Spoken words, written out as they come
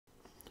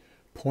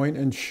point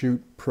and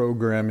shoot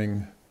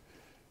programming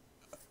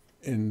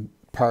in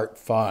part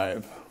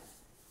 5,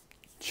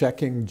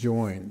 checking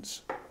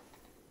joins.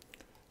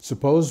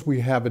 Suppose we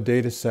have a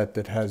data set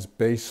that has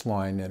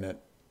baseline in it,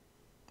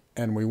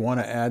 and we want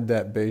to add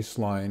that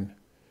baseline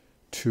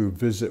to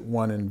visit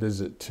 1 and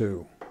visit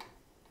 2.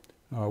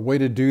 A way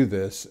to do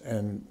this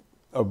and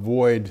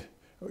avoid,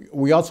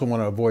 we also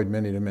want to avoid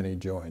many-to-many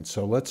joins.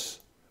 So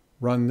let's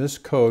run this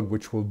code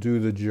which will do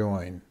the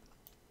join.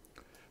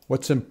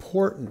 What's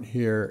important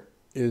here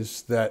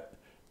is that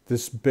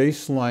this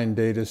baseline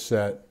data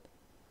set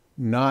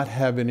not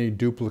have any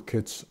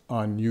duplicates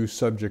on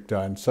subject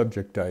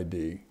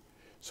ID.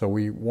 So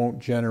we won't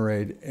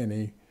generate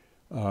any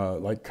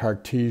like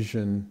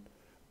Cartesian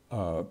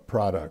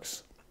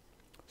products.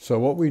 So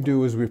what we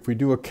do is if we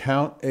do a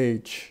count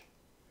H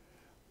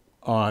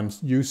on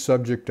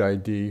subject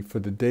ID for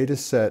the data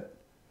set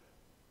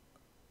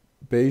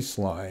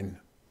baseline,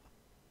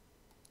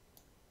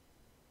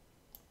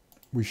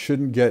 we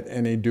shouldn't get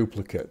any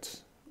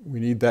duplicates. We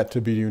need that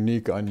to be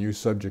unique on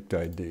subject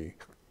ID.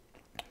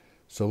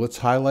 So let's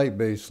highlight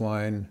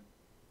baseline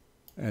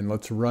and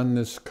let's run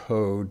this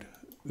code,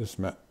 this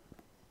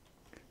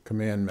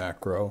command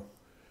macro,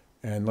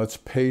 and let's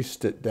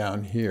paste it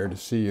down here to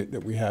see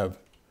that we have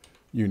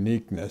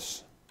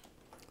uniqueness.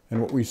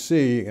 And what we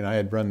see, and I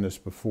had run this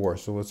before,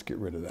 so let's get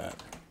rid of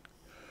that.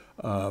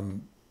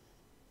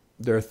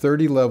 There are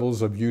 30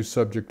 levels of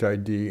subject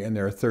ID and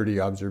there are 30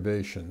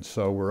 observations,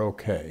 so we're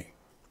okay.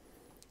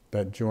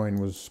 That join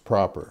was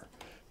proper.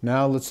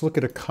 Now let's look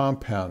at a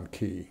compound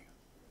key.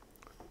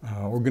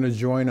 We're going to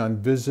join on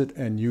visit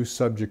and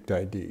subject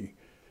ID.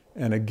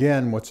 And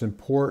again, what's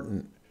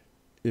important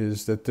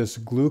is that this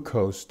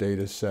glucose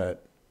data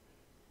set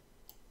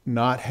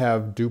not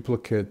have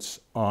duplicates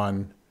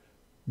on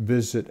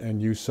visit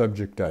and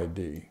subject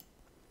ID.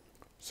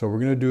 So we're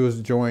going to do a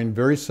join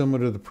very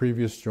similar to the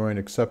previous join,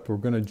 except we're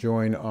going to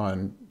join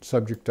on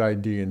subject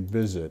ID and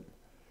visit.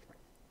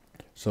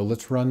 So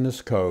let's run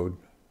this code.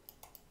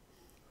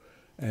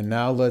 And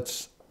now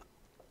let's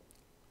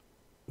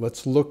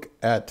look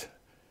at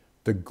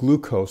the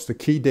glucose. The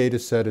key data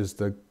set is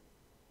the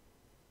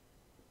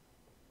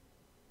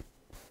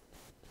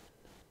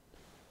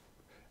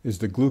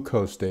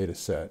glucose data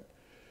set.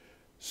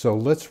 So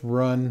let's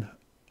run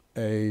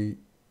a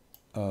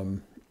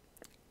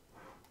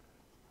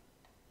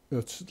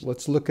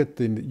let's look at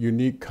the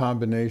unique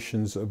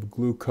combinations of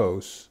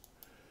glucose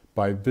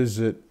by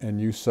visit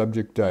and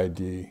subject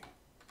ID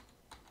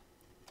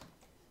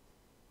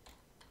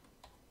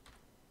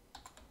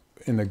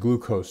in the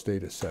glucose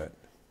data set.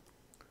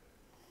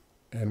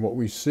 And what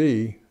we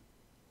see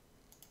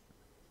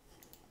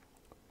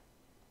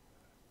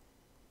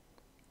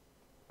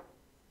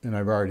and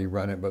I've already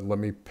run it, but let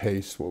me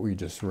paste what we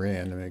just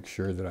ran to make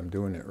sure that I'm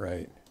doing it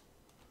right.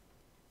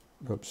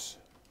 Oops.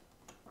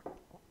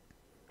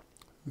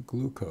 The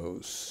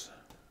glucose.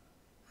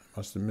 I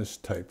must have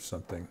mistyped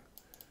something.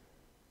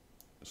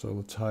 So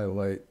let's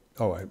highlight.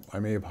 Oh, I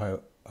may have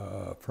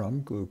highlighted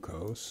from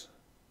glucose.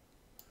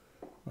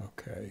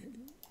 Okay.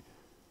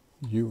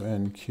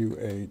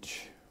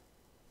 UNQHVISIT.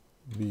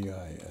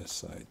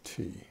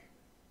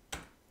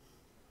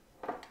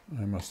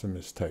 I must have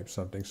mistyped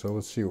something. So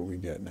let's see what we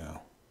get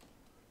now.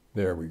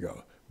 There we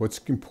go. What's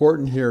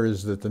important here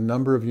is that the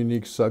number of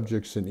unique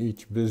subjects in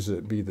each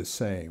visit be the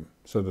same.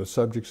 So the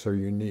subjects are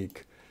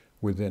unique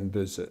within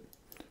visit.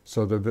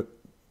 So the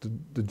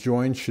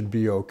join should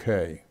be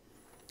okay.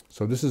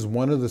 So this is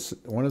one of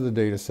the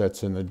data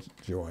sets in the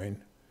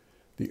join.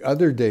 The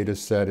other data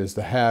set is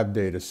the have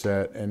data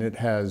set, and it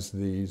has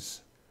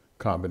these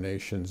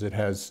combinations. It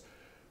has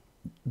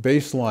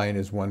baseline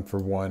is 1 for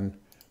 1,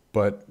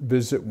 but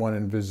visit 1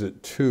 and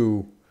visit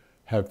 2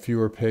 have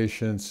fewer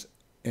patients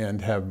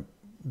and have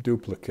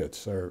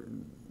duplicates, or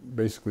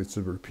basically it's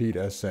a repeat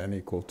SN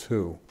equal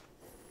 2.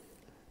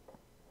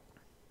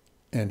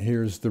 And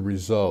here's the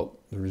result.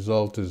 The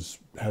result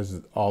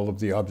has all of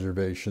the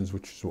observations,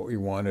 which is what we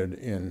wanted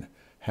in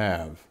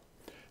have.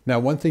 Now,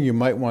 one thing you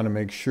might want to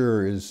make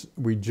sure is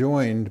we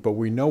joined, but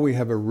we know we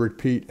have a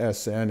repeat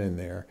SN in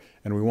there,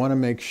 and we want to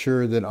make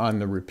sure that on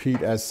the repeat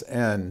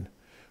SN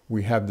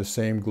we have the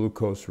same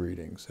glucose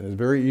readings. And a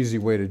very easy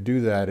way to do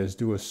that is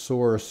do a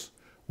source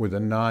with a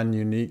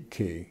non-unique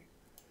key.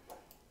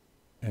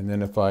 And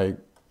then if I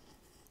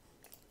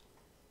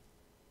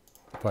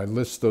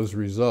list those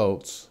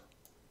results,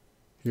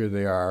 here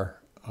they are.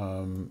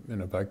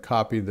 And if I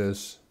copy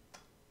this,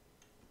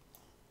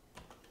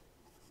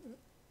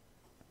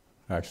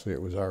 actually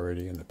it was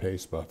already in the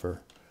paste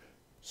buffer.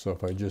 So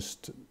if I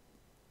just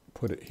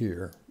put it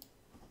here,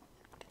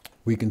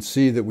 we can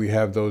see that we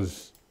have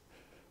those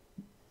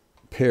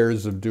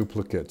pairs of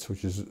duplicates,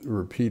 which is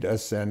repeat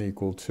SN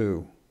equal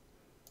 2.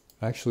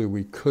 Actually,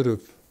 we could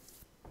have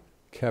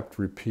kept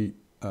repeat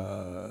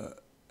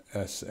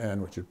SN,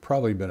 which would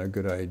probably been a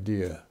good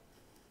idea.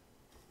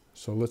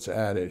 So let's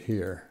add it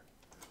here.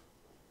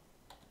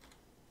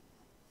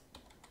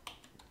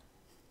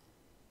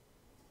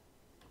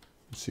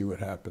 See what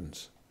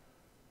happens.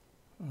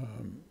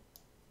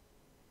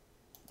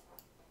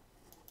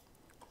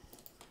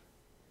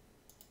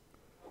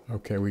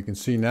 Okay, we can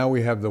see now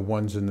we have the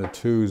 1s and the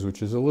 2s,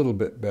 which is a little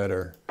bit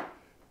better.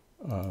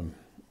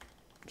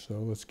 So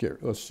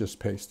let's just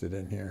paste it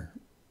in here.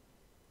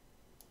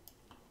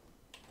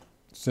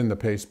 It's in the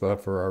paste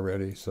buffer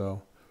already,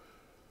 so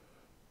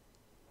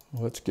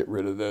let's get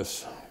rid of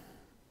this.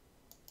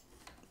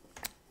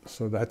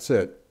 So that's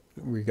it.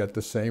 We got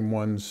the same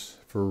ones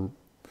for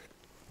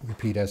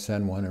repeat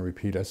SN1 and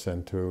repeat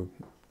SN2.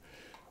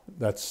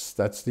 That's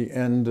the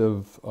end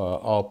of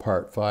all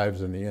part 5s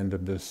and the end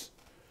of this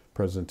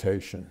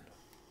presentation.